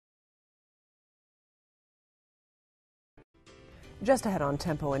Just ahead on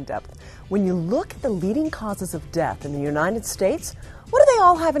Tempo in Depth. When you look at the leading causes of death in the United States, what do they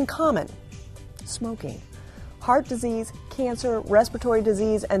all have in common? Smoking. Heart disease, cancer, respiratory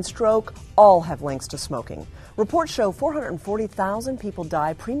disease, and stroke all have links to smoking. Reports show 440,000 people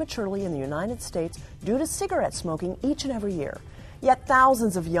die prematurely in the United States due to cigarette smoking each and every year. Yet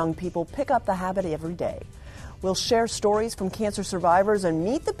thousands of young people pick up the habit every day. We'll share stories from cancer survivors and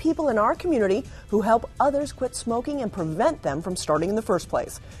meet the people in our community who help others quit smoking and prevent them from starting in the first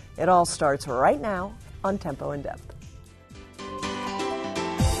place. It all starts right now on Tempo in Depth.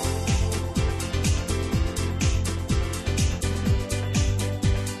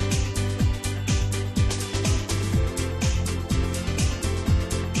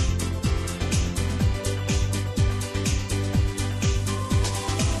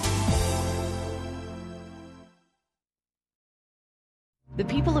 The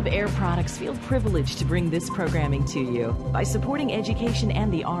people of Air Products feel privileged to bring this programming to you. By supporting education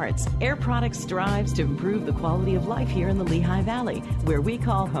and the arts, Air Products strives to improve the quality of life here in the Lehigh Valley, where we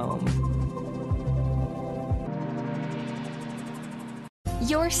call home.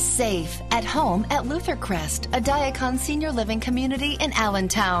 You're safe at home at Luther Crest, a Diacon senior living community in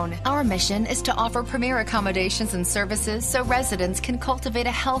Allentown. Our mission is to offer premier accommodations and services so residents can cultivate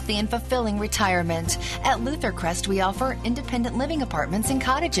a healthy and fulfilling retirement. At Luther Crest, we offer independent living apartments and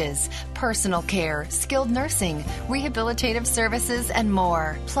cottages, personal care, skilled nursing, rehabilitative services, and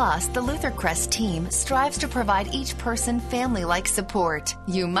more. Plus, the Luther Crest team strives to provide each person family-like support.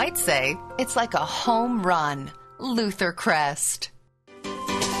 You might say it's like a home run. Luther Crest.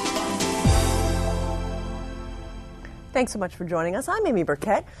 Thanks so much for joining us. I'm Amy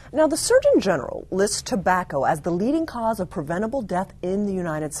Burkett. Now, the Surgeon General lists tobacco as the leading cause of preventable death in the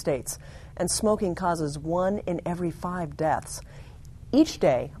United States, and smoking causes 1 in every 5 deaths. Each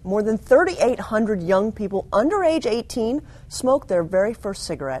day, more than 3,800 young people under age 18 smoke their very first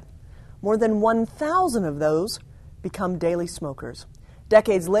cigarette. More than 1,000 of those become daily smokers.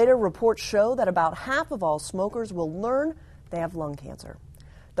 Decades later, reports show that about half of all smokers will learn they have lung cancer.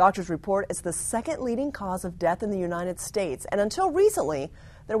 Doctors report it's the second leading cause of death in the United States, and until recently,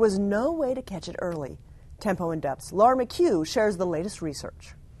 there was no way to catch it early. Tempo in Depth's Laura McHugh shares the latest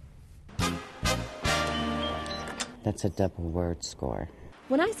research. That's a double word score.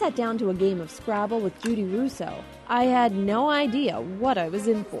 When I sat down to a game of Scrabble with Judy Russo, I had no idea what I was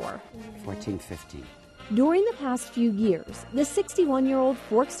in for. 14-15. During the past few years, the 61-year-old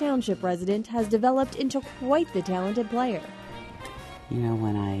Forks Township resident has developed into quite the talented player. You know,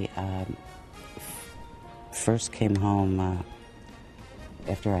 when I first came home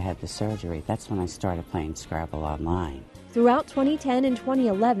after I had the surgery, that's when I started playing Scrabble online. Throughout 2010 and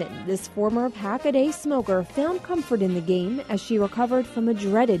 2011, this former pack-a-day smoker found comfort in the game as she recovered from a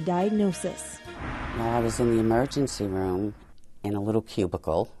dreaded diagnosis. Well, I was in the emergency room in a little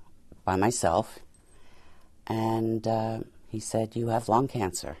cubicle by myself, and he said, "You have lung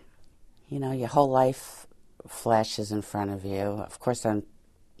cancer." You know, your whole life flashes in front of you. Of course, I'm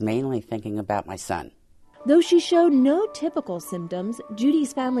mainly thinking about my son. Though she showed no typical symptoms,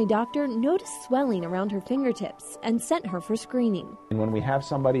 Judy's family doctor noticed swelling around her fingertips and sent her for screening. And when we have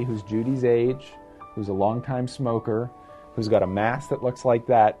somebody who's Judy's age, who's a longtime smoker, who's got a mass that looks like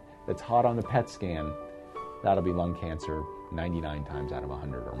that, that's hot on the PET scan, that'll be lung cancer 99 times out of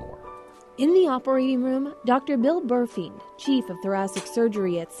 100 or more. In the operating room, Dr. Bill Burfield, chief of thoracic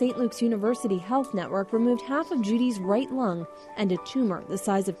surgery at St. Luke's University Health Network, removed half of Judy's right lung and a tumor the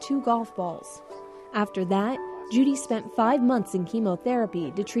size of 2 golf balls. After that, Judy spent 5 months in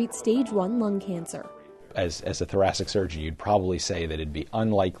chemotherapy to treat stage 1 lung cancer. As a thoracic surgeon, you'd probably say that it'd be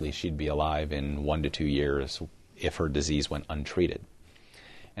unlikely she'd be alive in 1 to 2 years if her disease went untreated.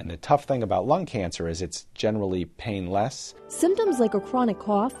 And the tough thing about lung cancer is it's generally painless. Symptoms like a chronic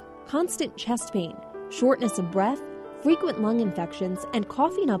cough, constant chest pain, shortness of breath, frequent lung infections, and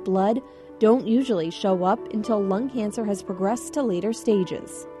coughing up blood don't usually show up until lung cancer has progressed to later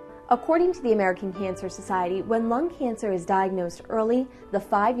stages. According to the American Cancer Society, when lung cancer is diagnosed early, the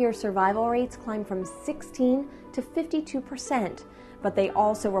 5-year survival rates climb from 16 to 52%, but they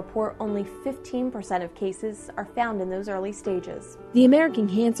also report only 15% of cases are found in those early stages. The American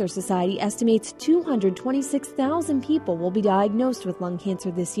Cancer Society estimates 226,000 people will be diagnosed with lung cancer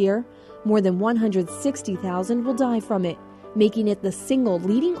this year. More than 160,000 will die from it, making it the single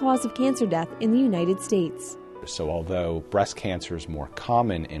leading cause of cancer death in the United States. So although breast cancer is more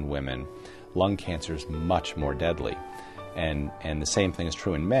common in women, lung cancer is much more deadly. And the same thing is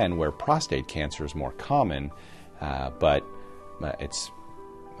true in men, where prostate cancer is more common, but it's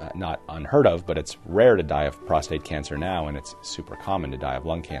not unheard of, but it's rare to die of prostate cancer now, and it's super common to die of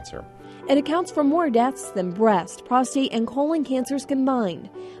lung cancer. It accounts for more deaths than breast, prostate, and colon cancers combined.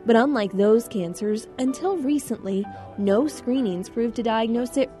 But unlike those cancers, until recently, no screenings proved to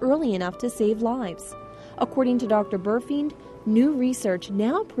diagnose it early enough to save lives. According to Dr. Burfiend, new research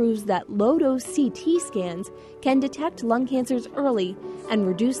now proves that low-dose CT scans can detect lung cancers early and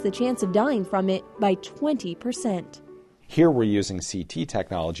reduce the chance of dying from it by 20%. Here we're using CT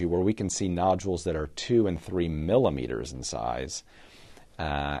technology where we can see nodules that are 2 and 3 millimeters in size.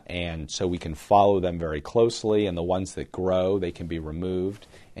 And so we can follow them very closely, and the ones that grow, they can be removed.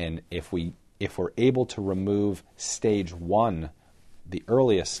 And if we're able to remove stage 1, the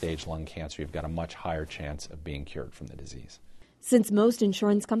earliest stage lung cancer, you've got a much higher chance of being cured from the disease. Since most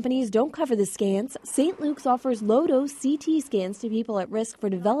insurance companies don't cover the scans, St. Luke's offers low-dose CT scans to people at risk for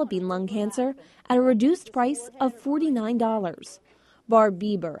developing lung cancer at a reduced price of $49. Barb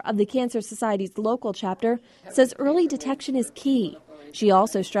Bieber of the Cancer Society's local chapter says early detection is key. She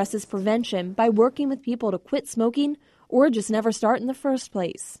also stresses prevention by working with people to quit smoking or just never start in the first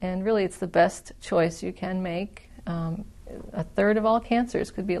place. And really, it's the best choice you can make. A third of all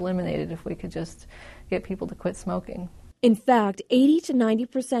cancers could be eliminated if we could just get people to quit smoking. In fact, 80 to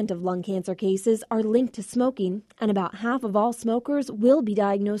 90% of lung cancer cases are linked to smoking, and about half of all smokers will be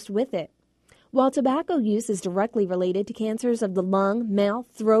diagnosed with it. While tobacco use is directly related to cancers of the lung, mouth,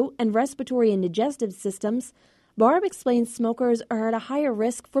 throat, and respiratory and digestive systems, Barb explains smokers are at a higher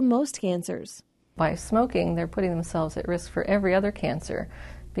risk for most cancers. By smoking, they're putting themselves at risk for every other cancer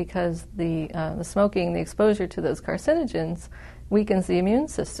because the smoking, the exposure to those carcinogens weakens the immune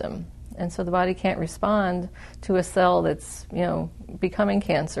system. And so the body can't respond to a cell that's, becoming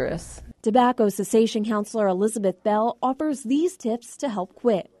cancerous. Tobacco cessation counselor Elizabeth Bell offers these tips to help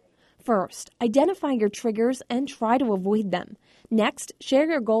quit. First, identify your triggers and try to avoid them. Next, share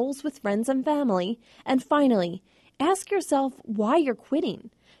your goals with friends and family. And finally, ask yourself why you're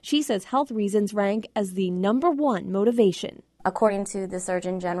quitting. She says health reasons rank as the #1 motivation. According to the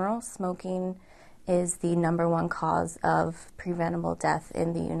Surgeon General, smoking is the #1 cause of preventable death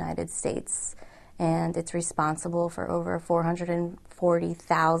in the United States, and it's responsible for over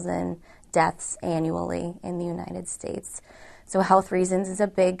 440,000 deaths annually in the United States. So health reasons is a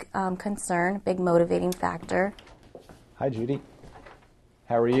big concern, big motivating factor. Hi, Judy.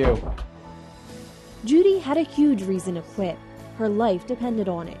 How are you? Judy had a huge reason to quit. Her life depended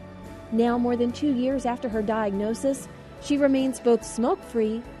on it. Now, more than 2 years after her diagnosis, she remains both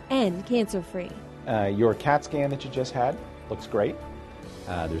smoke-free and cancer-free. Your CAT scan that you just had looks great.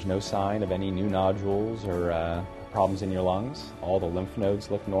 There's no sign of any new nodules or problems in your lungs. All the lymph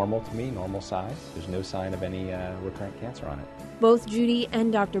nodes look normal to me, normal size. There's no sign of any recurrent cancer on it. Both Judy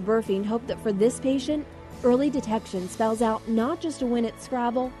and Dr. Burfiend hope that for this patient, early detection spells out not just a win at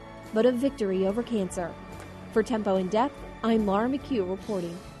Scrabble, but a victory over cancer. For Tempo in Depth, I'm Laura McHugh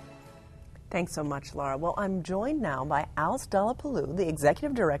reporting. Thanks so much, Laura. Well, I'm joined now by Alice Delapalou, the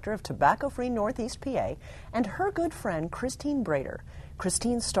Executive Director of Tobacco Free Northeast PA, and her good friend, Christine Brader.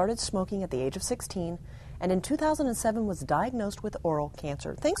 Christine started smoking at the age of 16 and in 2007 was diagnosed with oral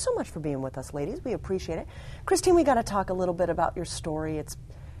cancer. Thanks so much for being with us, ladies. We appreciate it. Christine, we got to talk a little bit about your story. It's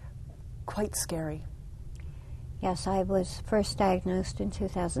quite scary. Yes, I was first diagnosed in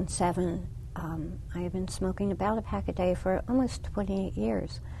 2007. I have been smoking about a pack a day for almost 28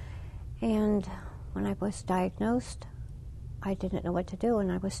 years. And when I was diagnosed, I didn't know what to do,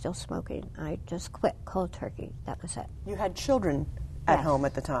 and I was still smoking. I just quit cold turkey. That was it. You had children at home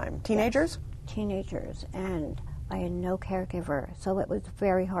at the time. Teenagers? Yes. Teenagers, and I had no caregiver, so it was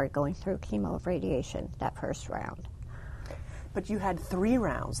very hard going through chemo radiation that first round. But you had 3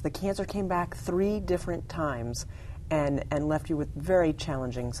 rounds. The cancer came back 3 different times and left you with very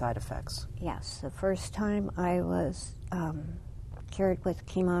challenging side effects. Yes, the first time I was cured with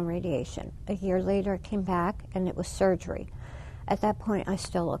chemo and radiation. A year later it came back and it was surgery. At that point I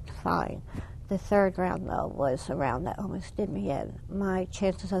still looked fine. The third round, though, was a round that almost did me in. My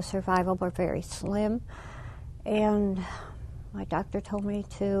chances of survival were very slim, and my doctor told me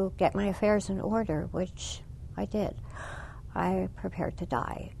to get my affairs in order, which I did. I prepared to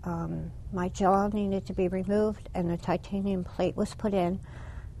die. My jaw needed to be removed, and a titanium plate was put in,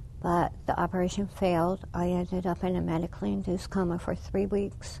 but the operation failed. I ended up in a medically induced coma for 3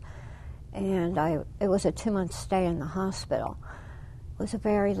 weeks, and it was a 2-month stay in the hospital. It was a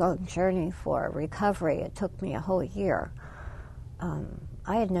very long journey for recovery. It took me a whole year.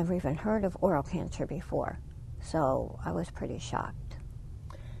 I had never even heard of oral cancer before, so I was pretty shocked.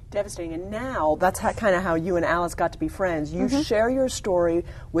 Devastating. And now that's kind of how you and Alice got to be friends. You share your story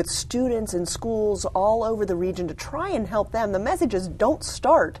with students in schools all over the region to try and help them. The message is don't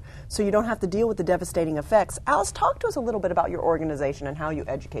start so you don't have to deal with the devastating effects. Alice, talk to us a little bit about your organization and how you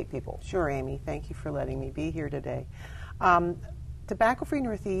educate people. Sure, Amy. Thank you for letting me be here today. Tobacco Free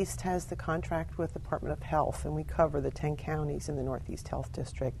Northeast has the contract with the Department of Health, and we cover the 10 counties in the Northeast Health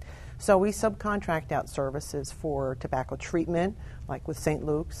District. So we subcontract out services for tobacco treatment, like with St.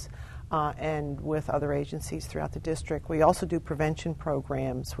 Luke's, and with other agencies throughout the district. We also do prevention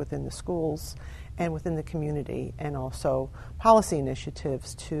programs within the schools and within the community, and also policy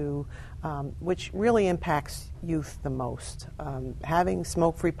initiatives which really impacts youth the most. Having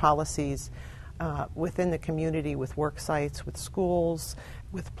smoke-free policies within the community, with work sites, with schools,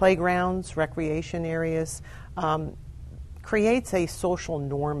 with playgrounds, recreation areas, creates a social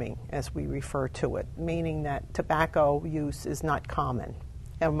norming, as we refer to it, meaning that tobacco use is not common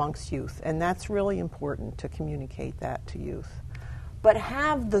amongst youth, and that's really important to communicate that to youth. But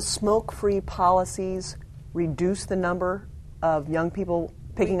have the smoke-free policies reduced the number of young people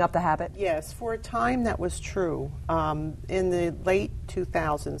picking up the habit? Yes, for a time that was true. In the late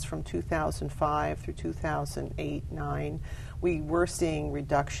 2000s, from 2005 through 2008-09, we were seeing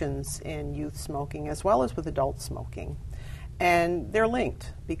reductions in youth smoking as well as with adult smoking. And they're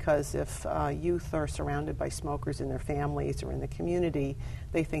linked, because if youth are surrounded by smokers in their families or in the community,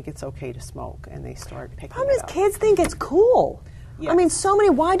 they think it's okay to smoke, and they start picking it up. Problem is, kids think it's cool. Yes. I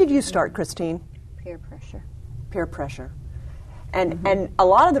mean, why did you start, Christine? Peer pressure. Peer pressure. And a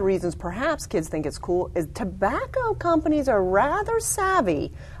lot of the reasons perhaps kids think it's cool is tobacco companies are rather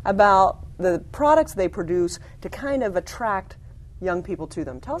savvy about the products they produce to kind of attract young people to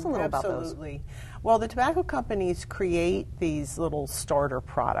them. Tell us a little about those. Absolutely. Well, the tobacco companies create these little starter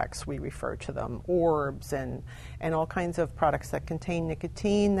products, we refer to them, orbs and all kinds of products that contain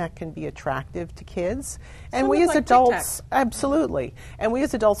nicotine that can be attractive to kids. And we as adults, absolutely. And we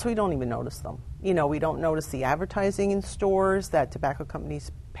as adults, we don't even notice them. You know, we don't notice the advertising in stores that tobacco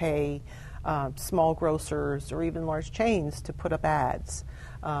companies pay small grocers or even large chains to put up ads.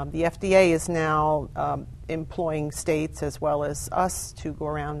 The FDA is now employing states as well as us to go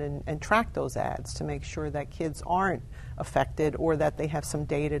around and track those ads to make sure that kids aren't affected, or that they have some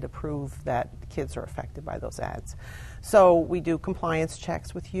data to prove that kids are affected by those ads. So we do compliance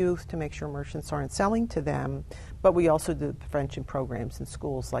checks with youth to make sure merchants aren't selling to them, but we also do prevention programs in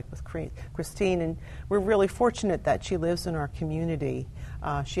schools like with Christine, and we're really fortunate that she lives in our community.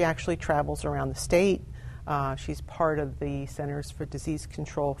 She actually travels around the state. She's part of the Centers for Disease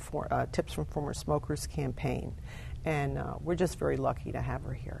Control for Tips from Former Smokers campaign, and we're just very lucky to have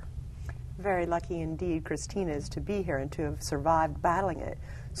her here. Very lucky indeed, Christina, is to be here and to have survived battling it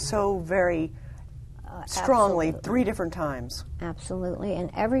so very strongly, Absolutely. 3 different times. Absolutely, and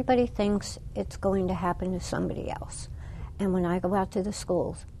everybody thinks it's going to happen to somebody else. And when I go out to the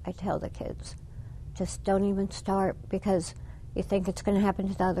schools, I tell the kids, just don't even start, because you think it's going to happen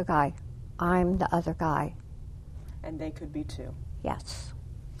to the other guy. I'm the other guy. And they could be too. Yes.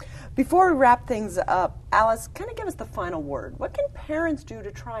 Before we wrap things up, Alice, kind of give us the final word. What can parents do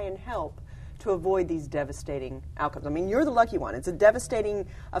to try and help to avoid these devastating outcomes? I mean, you're the lucky one. It's a devastating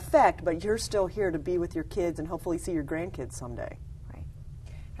effect, but you're still here to be with your kids and hopefully see your grandkids someday. Right.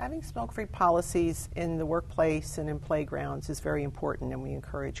 Having smoke-free policies in the workplace and in playgrounds is very important, and we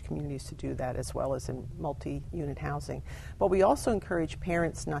encourage communities to do that as well as in multi-unit housing. But we also encourage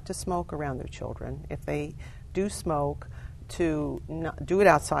parents not to smoke around their children. If they do smoke, to not do it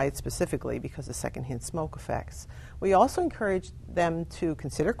outside specifically because of secondhand smoke effects. We also encourage them to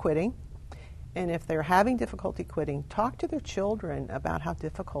consider quitting, and if they're having difficulty quitting, talk to their children about how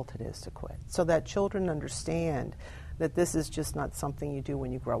difficult it is to quit, so that children understand that this is just not something you do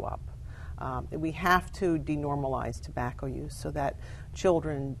when you grow up. We have to denormalize tobacco use so that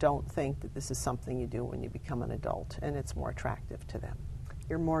children don't think that this is something you do when you become an adult and it's more attractive to them.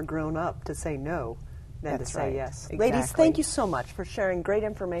 You're more grown up to say no than That's to say right. yes. Exactly. Ladies, thank you so much for sharing great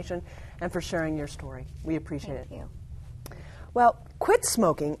information and for sharing your story. We appreciate it. Thank you. Well, quit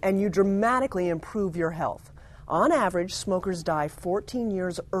smoking and you dramatically improve your health. On average, smokers die 14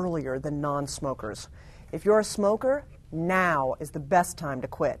 years earlier than non-smokers. If you're a smoker, now is the best time to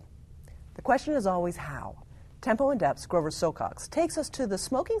quit. The question is always how. Tempo in Depth's Grover Silcox takes us to the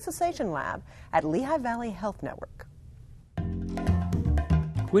Smoking Cessation Lab at Lehigh Valley Health Network.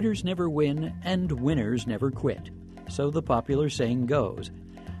 Quitters never win, and winners never quit. So the popular saying goes.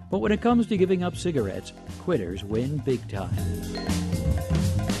 But when it comes to giving up cigarettes, quitters win big time.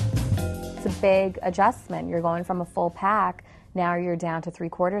 It's a big adjustment. You're going from a full pack, now you're down to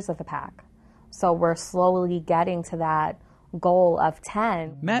 3/4 of the pack. So we're slowly getting to that goal of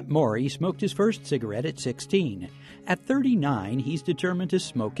 10. Matt Morey smoked his first cigarette at 16. At 39, he's determined to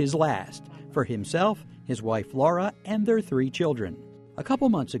smoke his last, for himself, his wife Laura, and their 3 children. A couple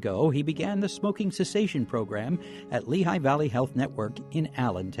months ago, he began the smoking cessation program at Lehigh Valley Health Network in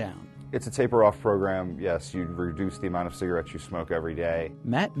Allentown. It's a taper-off program. Yes, you reduce the amount of cigarettes you smoke every day.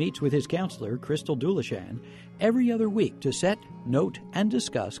 Matt meets with his counselor, Crystal Dulashan, every other week to set, note, and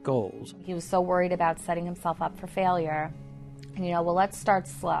discuss goals. He was so worried about setting himself up for failure. And well, let's start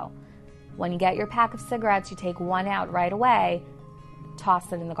slow. When you get your pack of cigarettes, you take one out right away,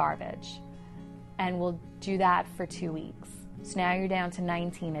 toss it in the garbage. And we'll do that for 2 weeks. So now you're down to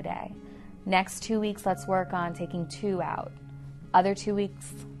 19 a day. Next 2 weeks, let's work on taking 2 out. Other 2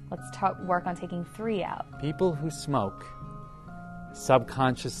 weeks, let's work on taking 3 out. People who smoke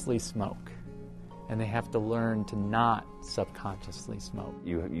subconsciously smoke, and they have to learn to not subconsciously smoke.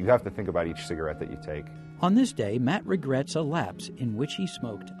 You have to think about each cigarette that you take. On this day, Matt regrets a lapse in which he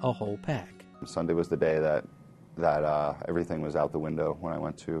smoked a whole pack. Sunday was the day that everything was out the window when I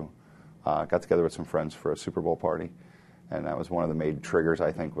went to, got together with some friends for a Super Bowl party. And that was one of the main triggers,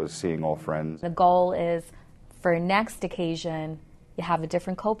 I think, was seeing all friends. The goal is for next occasion, you have a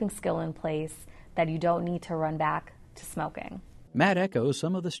different coping skill in place that you don't need to run back to smoking. Matt echoes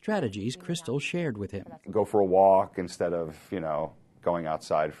some of the strategies Crystal shared with him. Go for a walk instead of, going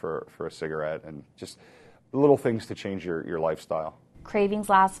outside for a cigarette, and just little things to change your lifestyle. Cravings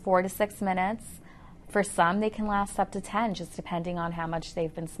last 4 to 6 minutes. For some, they can last up to 10, just depending on how much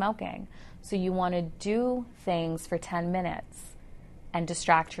they've been smoking. So you want to do things for 10 minutes and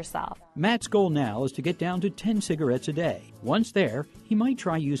distract yourself. Matt's goal now is to get down to 10 cigarettes a day. Once there, he might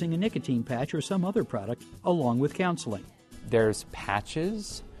try using a nicotine patch or some other product along with counseling. There's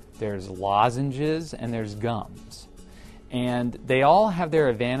patches, there's lozenges, and there's gums. And they all have their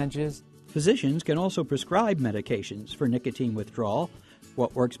advantages. Physicians can also prescribe medications for nicotine withdrawal.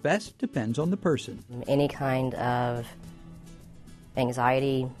 What works best depends on the person. Any kind of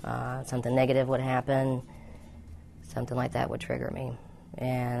anxiety, something negative would happen, something like that would trigger me.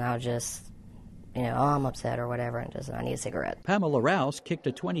 And I'll just, I'm upset or whatever, and I need a cigarette. Pamela Rouse kicked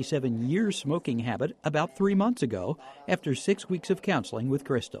a 27-year smoking habit about 3 months ago after 6 weeks of counseling with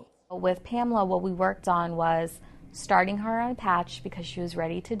Crystal. With Pamela, what we worked on was starting her on a patch because she was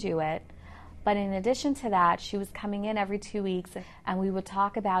ready to do it. But in addition to that, she was coming in every 2 weeks, and we would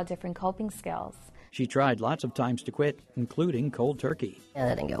talk about different coping skills. She tried lots of times to quit, including cold turkey. Yeah,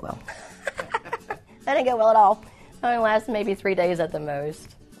 that didn't go well. That didn't go well at all. It only lasted maybe 3 days at the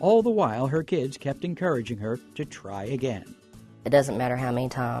most. All the while, her kids kept encouraging her to try again. It doesn't matter how many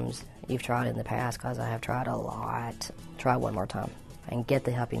times you've tried in the past, because I have tried a lot. Try one more time and get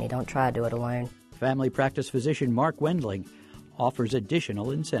the help you need. Don't try to do it alone. Family practice physician Mark Wendling offers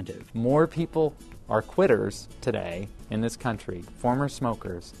additional incentive. More people are quitters today in this country, former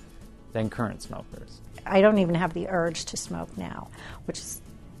smokers, than current smokers. I don't even have the urge to smoke now, which is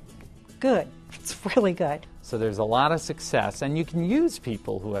good. It's really good. So there's a lot of success, and you can use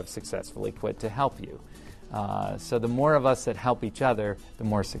people who have successfully quit to help you. So the more of us that help each other, the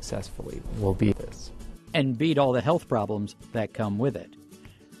more successfully we'll beat this. And beat all the health problems that come with it.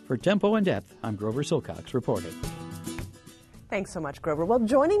 For Tempo in Depth, I'm Grover Silcox reporting. Thanks so much, Grover. Well,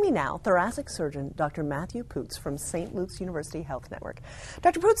 joining me now, thoracic surgeon Dr. Matthew Poots from St. Luke's University Health Network.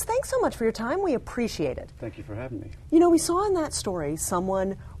 Dr. Poots, thanks so much for your time. We appreciate it. Thank you for having me. We saw in that story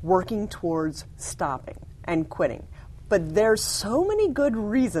someone working towards stopping and quitting. But there's so many good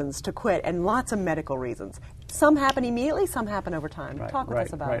reasons to quit and lots of medical reasons. Some happen immediately, some happen over time. Talk with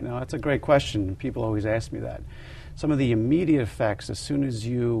us about it. Right. Now, that's a great question. People always ask me that. Some of the immediate effects, as soon as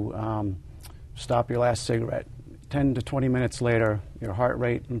you stop your last cigarette, 10 to 20 minutes later, your heart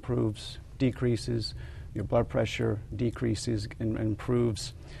rate improves, decreases, your blood pressure decreases and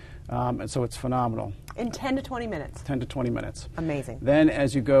improves. And so it's phenomenal. In 10 to 20 minutes? 10 to 20 minutes. Amazing. Then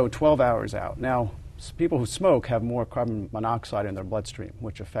as you go 12 hours out. Now, people who smoke have more carbon monoxide in their bloodstream,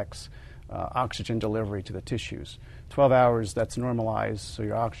 which affects oxygen delivery to the tissues. 12 hours, that's normalized, so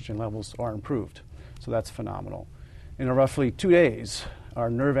your oxygen levels are improved. So that's phenomenal. In roughly 2 days, our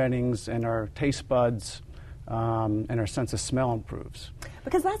nerve endings and our taste buds and our sense of smell improves.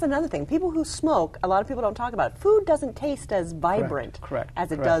 Because that's another thing. People who smoke, a lot of people don't talk about it. Food doesn't taste as vibrant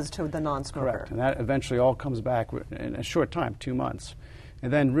as it does to the non-smoker. Correct. And that eventually all comes back in a short time, 2 months.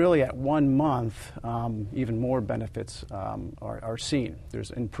 And then really at 1 month, even more benefits are seen.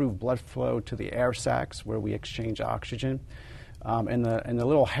 There's improved blood flow to the air sacs where we exchange oxygen. And the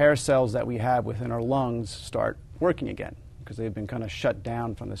little hair cells that we have within our lungs start working again because they've been kind of shut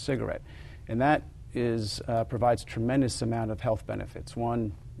down from the cigarette. And that provides tremendous amount of health benefits.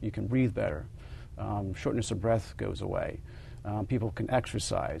 One, you can breathe better. Shortness of breath goes away. People can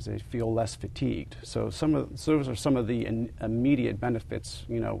exercise. They feel less fatigued. So those are some of the immediate benefits,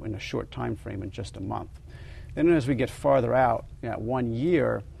 in a short time frame, in just a month. Then as we get farther out, at 1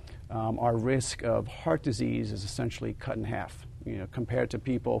 year, our risk of heart disease is essentially cut in half, compared to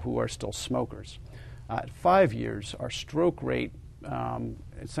people who are still smokers. At 5 years, our stroke rate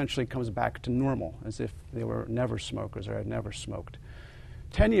essentially comes back to normal, as if they were never smokers or had never smoked.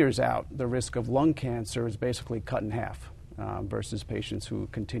 10 years out, the risk of lung cancer is basically cut in half versus patients who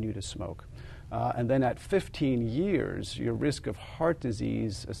continue to smoke. And then at 15 years, your risk of heart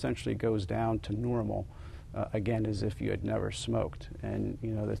disease essentially goes down to normal, again, as if you had never smoked. And,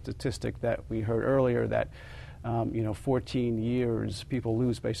 the statistic that we heard earlier that 14 years, people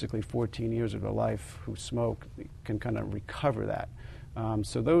lose basically 14 years of their life who smoke, can kind of recover that.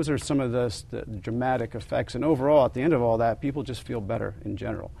 So those are some of the dramatic effects. And overall, at the end of all that, people just feel better in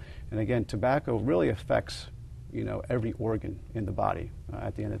general. And again, tobacco really affects, every organ in the body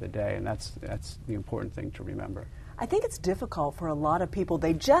at the end of the day. And that's the important thing to remember. I think it's difficult for a lot of people.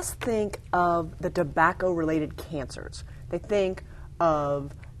 They just think of the tobacco-related cancers. They think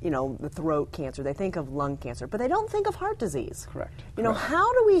of the throat cancer. They think of lung cancer, but they don't think of heart disease. Correct.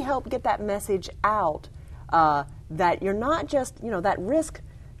 How do we help get that message out that you're not just, that risk?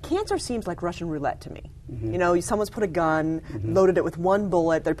 Cancer seems like Russian roulette to me. Mm-hmm. Someone's put a gun, loaded it with one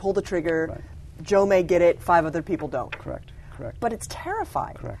bullet, they pull the trigger, right. Joe may get it, 5 other people don't. Correct. But it's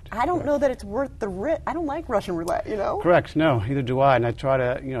terrifying. Correct. I don't know that it's worth the risk. I don't like Russian roulette, Correct. No, neither do I. And I try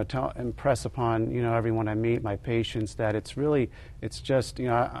to, impress upon, everyone I meet, my patients, that it's just,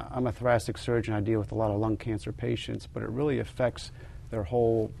 I'm a thoracic surgeon. I deal with a lot of lung cancer patients, but it really affects their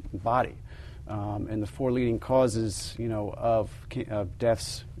whole body. And the 4 leading causes, of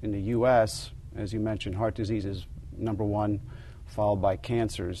deaths in the U.S., as you mentioned, heart disease is number 1, followed by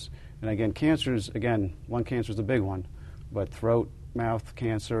cancers. And again, lung cancer is a big one. But throat, mouth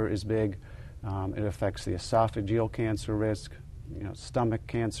cancer is big. It affects the esophageal cancer risk, stomach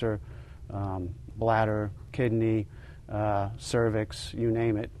cancer, bladder, kidney, cervix, you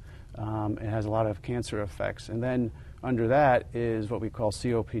name it. It has a lot of cancer effects. And then under that is what we call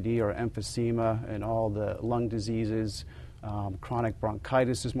COPD or emphysema and all the lung diseases. Chronic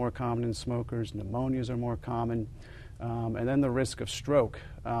bronchitis is more common in smokers. Pneumonias are more common. And then the risk of stroke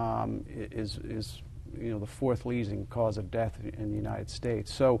is the 4th leading cause of death in the United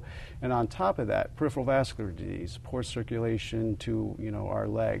States. So, and on top of that, peripheral vascular disease, poor circulation to, our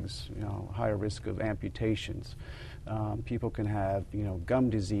legs, higher risk of amputations. People can have, gum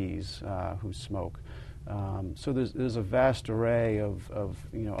disease who smoke. So there's a vast array of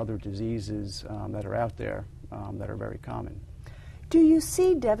other diseases that are out there that are very common. Do you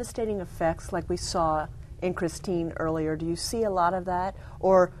see devastating effects like we saw in Christine earlier? Do you see a lot of that?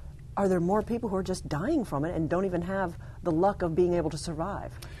 Or are there more people who are just dying from it and don't even have the luck of being able to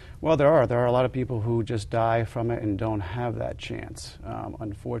survive? Well, there are. There are a lot of people who just die from it and don't have that chance,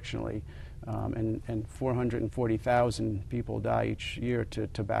 unfortunately. And 440,000 people die each year to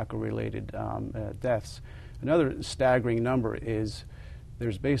tobacco-related deaths. Another staggering number is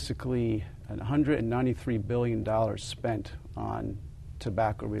there's basically $193 billion spent on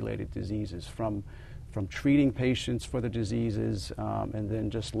tobacco-related diseases, from treating patients for the diseases and then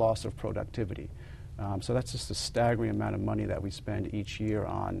just loss of productivity. So that's just a staggering amount of money that we spend each year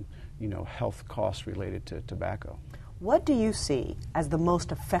on, health costs related to tobacco. What do you see as the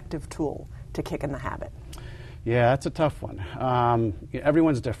most effective tool to kick in the habit? Yeah, that's a tough one.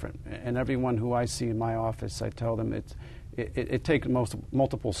 Everyone's different, and everyone who I see in my office, I tell them it takes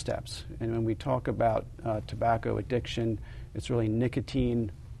multiple steps. And when we talk about tobacco addiction, it's really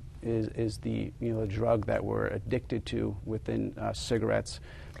nicotine is the the drug that we're addicted to within cigarettes.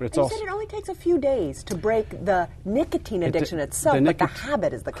 But it's also, you said it only takes a few days to break the nicotine addiction itself, but the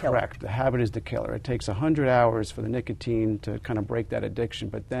habit is the killer. Correct. The habit is the killer. It takes 100 hours for the nicotine to kind of break that addiction,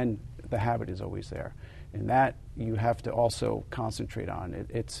 but then the habit is always there. And that you have to also concentrate on.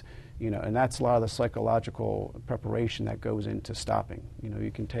 It's and that's a lot of the psychological preparation that goes into stopping.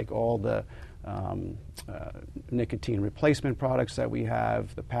 You can take all the nicotine replacement products that we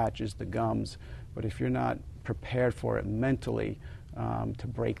have, the patches, the gums, but if you're not prepared for it mentally to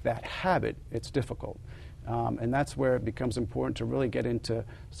break that habit, it's difficult. And that's where it becomes important to really get into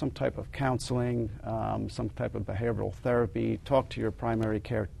some type of counseling, some type of behavioral therapy, talk to your primary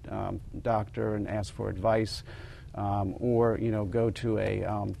care doctor and ask for advice, or go to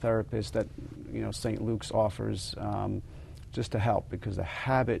a therapist that St. Luke's offers just to help, because the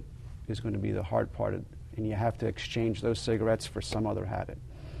habit is going to be the hard part, and you have to exchange those cigarettes for some other habit.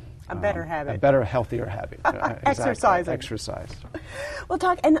 A better habit. A better, healthier habit. Exercising. Exercise. Well,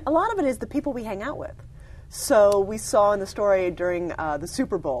 and a lot of it is the people we hang out with. So we saw in the story during the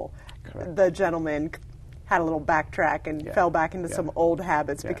Super Bowl, the gentleman had a little backtrack and fell back into some old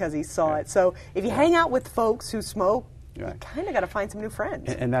habits because he saw it. So if you hang out with folks who smoke, you kind of got to find some new friends.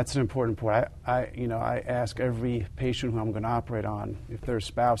 And that's an important point. I ask every patient who I'm going to operate on if their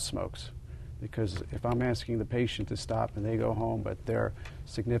spouse smokes, because if I'm asking the patient to stop and they go home, but their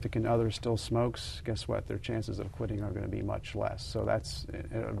significant other still smokes, guess what? Their chances of quitting are going to be much less. So that's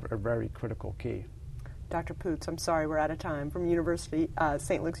a very critical key. Dr. Poots, I'm sorry we're out of time. From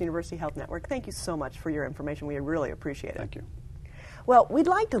St. Luke's University Health Network, thank you so much for your information. We really appreciate it. Thank you. Well, we'd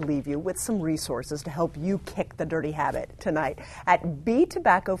like to leave you with some resources to help you kick the dirty habit tonight. At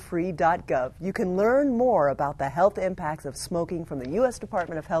betobaccofree.gov, you can learn more about the health impacts of smoking from the U.S.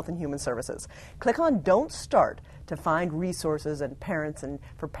 Department of Health and Human Services. Click on Don't Start to find resources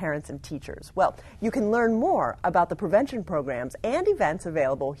for parents and teachers. Well, you can learn more about the prevention programs and events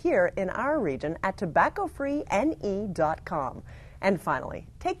available here in our region at tobaccofreene.com. And finally,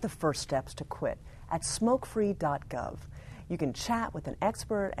 take the first steps to quit at smokefree.gov. You can chat with an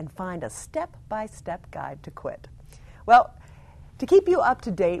expert and find a step-by-step guide to quit. Well, to keep you up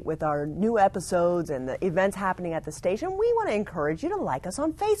to date with our new episodes and the events happening at the station, we want to encourage you to like us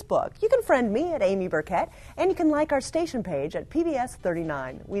on Facebook. You can friend me at Amy Burkett, and you can like our station page at PBS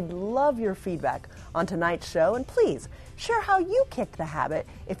 39. We'd love your feedback on tonight's show, and please share how you kicked the habit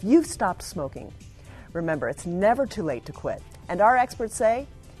if you've stopped smoking. Remember, it's never too late to quit. And our experts say,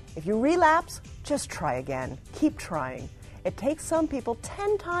 if you relapse, just try again. Keep trying. It takes some people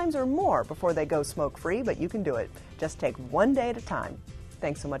 10 times or more before they go smoke-free, but you can do it. Just take one day at a time.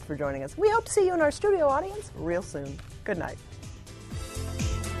 Thanks so much for joining us. We hope to see you in our studio audience real soon. Good night.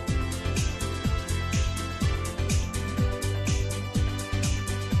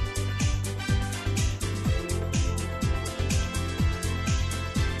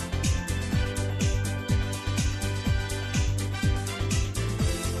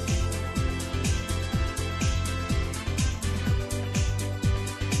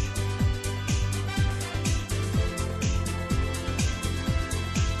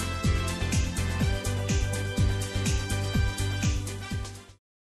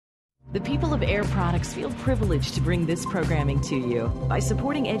 The people of Air Products feel privileged to bring this programming to you. By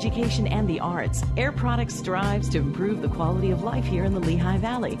supporting education and the arts, Air Products strives to improve the quality of life here in the Lehigh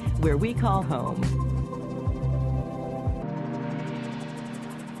Valley, where we call home.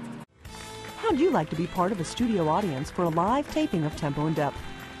 How'd you like to be part of a studio audience for a live taping of Tempo in Depth?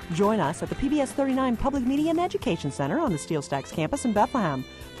 Join us at the PBS 39 Public Media and Education Center on the Steel Stacks campus in Bethlehem.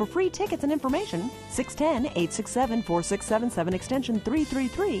 For free tickets and information, 610-867-4677 extension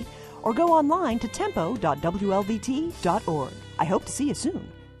 333, or go online to tempo.wlvt.org. I hope to see you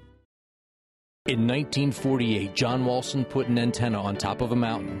soon. In 1948, John Walson put an antenna on top of a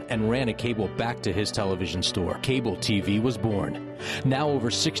mountain and ran a cable back to his television store. Cable TV was born. Now, over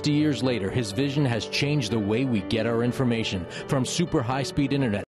 60 years later, his vision has changed the way we get our information, from super high-speed internet